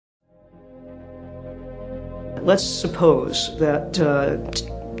Let's suppose that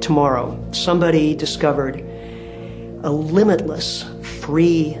tomorrow somebody discovered a limitless,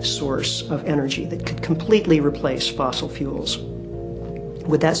 free source of energy that could completely replace fossil fuels.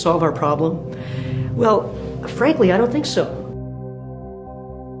 Would that solve our problem? Well, frankly, I don't think so.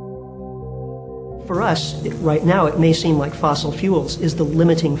 For us, right now, it may seem like fossil fuels is the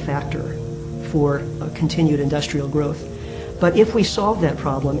limiting factor for continued industrial growth. But if we solve that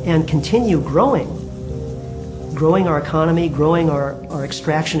problem and continue growing our economy, growing our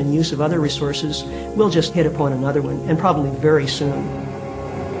extraction and use of other resources, we'll just hit upon another one, and probably very soon.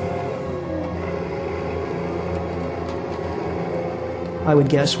 I would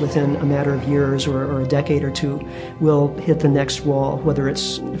guess within a matter of years or a decade or two, we'll hit the next wall, whether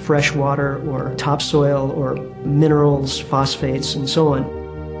it's fresh water or topsoil or minerals, phosphates, and so on.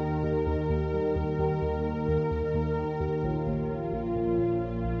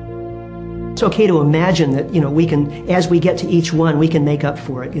 It's okay to imagine that, we can, as we get to each one, we can make up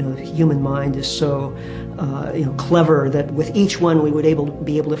for it. The human mind is so, clever that with each one we would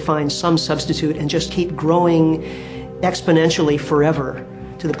be able to find some substitute and just keep growing exponentially forever,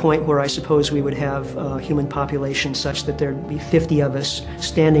 to the point where I suppose we would have a human population such that there'd be 50 of us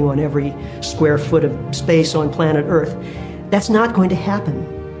standing on every square foot of space on planet Earth. That's not going to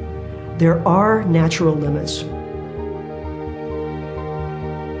happen. There are natural limits.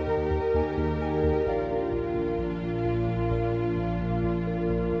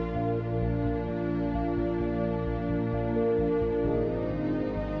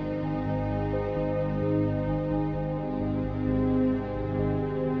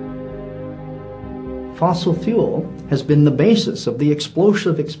 Fossil fuel has been the basis of the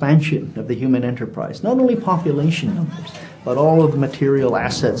explosive expansion of the human enterprise, not only population numbers, but all of the material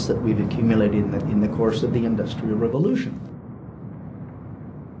assets that we've accumulated in the course of the Industrial Revolution.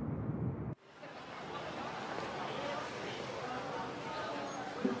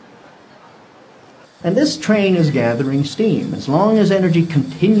 And this train is gathering steam. As long as energy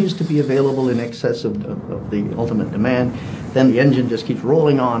continues to be available in excess of the ultimate demand, then the engine just keeps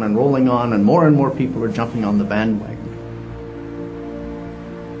rolling on, and more people are jumping on the bandwagon.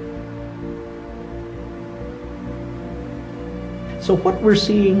 So what we're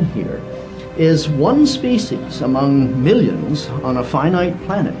seeing here is one species among millions on a finite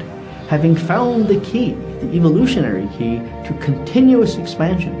planet having found the key, the evolutionary key, to continuous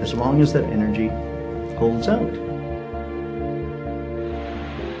expansion as long as that energy holds out.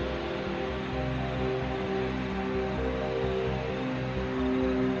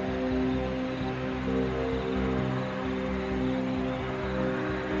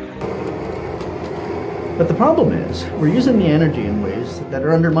 But the problem is, we're using the energy in ways that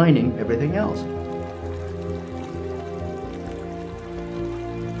are undermining everything else.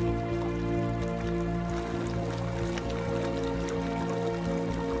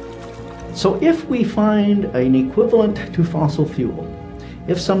 So if we find an equivalent to fossil fuel,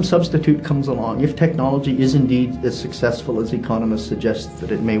 if some substitute comes along, if technology is indeed as successful as economists suggest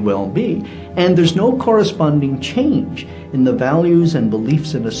that it may well be, and there's no corresponding change in the values and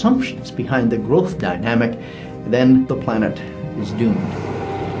beliefs and assumptions behind the growth dynamic, then the planet is doomed.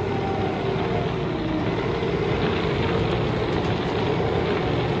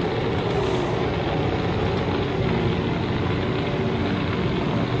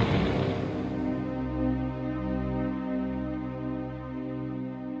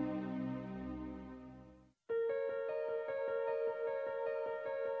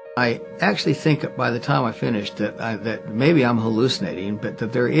 I actually think by the time I finished that maybe I'm hallucinating, but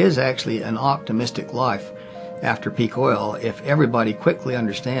that there is actually an optimistic life after peak oil if everybody quickly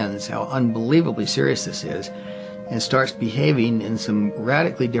understands how unbelievably serious this is and starts behaving in some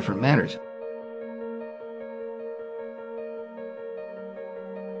radically different manners.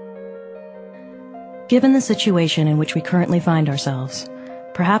 Given the situation in which we currently find ourselves,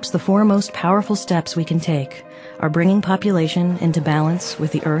 perhaps the four most powerful steps we can take are bringing population into balance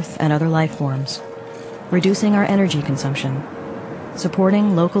with the Earth and other life forms, reducing our energy consumption,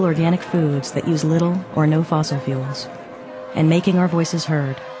 supporting local organic foods that use little or no fossil fuels, and making our voices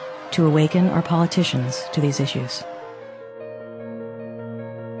heard to awaken our politicians to these issues.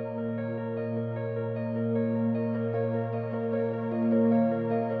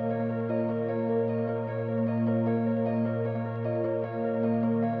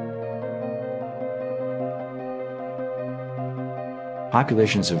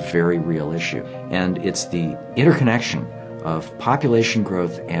 Population is a very real issue, and it's the interconnection of population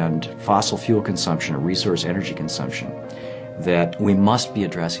growth and fossil fuel consumption or resource energy consumption that we must be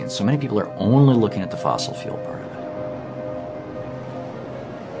addressing. So many people are only looking at the fossil fuel part of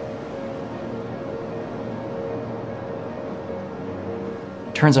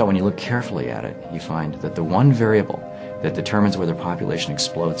turns out when you look carefully at it, you find that the one variable that determines whether population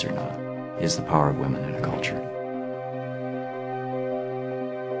explodes or not is the power of women in a culture.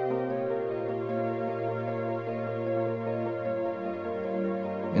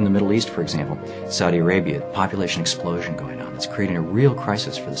 In the Middle East, for example, Saudi Arabia, population explosion going on. It's creating a real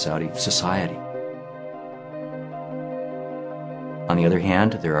crisis for the Saudi society. On the other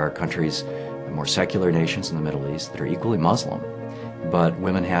hand, there are countries, more secular nations in the Middle East that are equally Muslim, but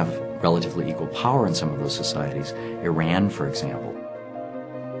women have relatively equal power in some of those societies. Iran, for example.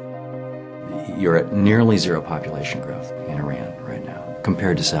 You're at nearly zero population growth in Iran right now,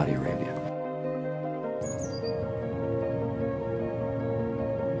 compared to Saudi Arabia.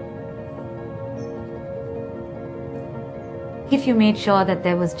 If you made sure that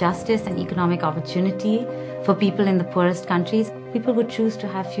there was justice and economic opportunity for people in the poorest countries, people would choose to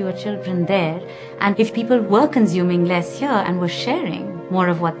have fewer children there. And if people were consuming less here and were sharing more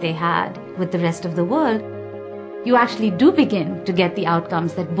of what they had with the rest of the world, you actually do begin to get the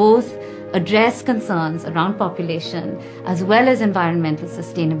outcomes that both address concerns around population as well as environmental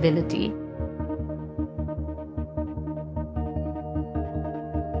sustainability.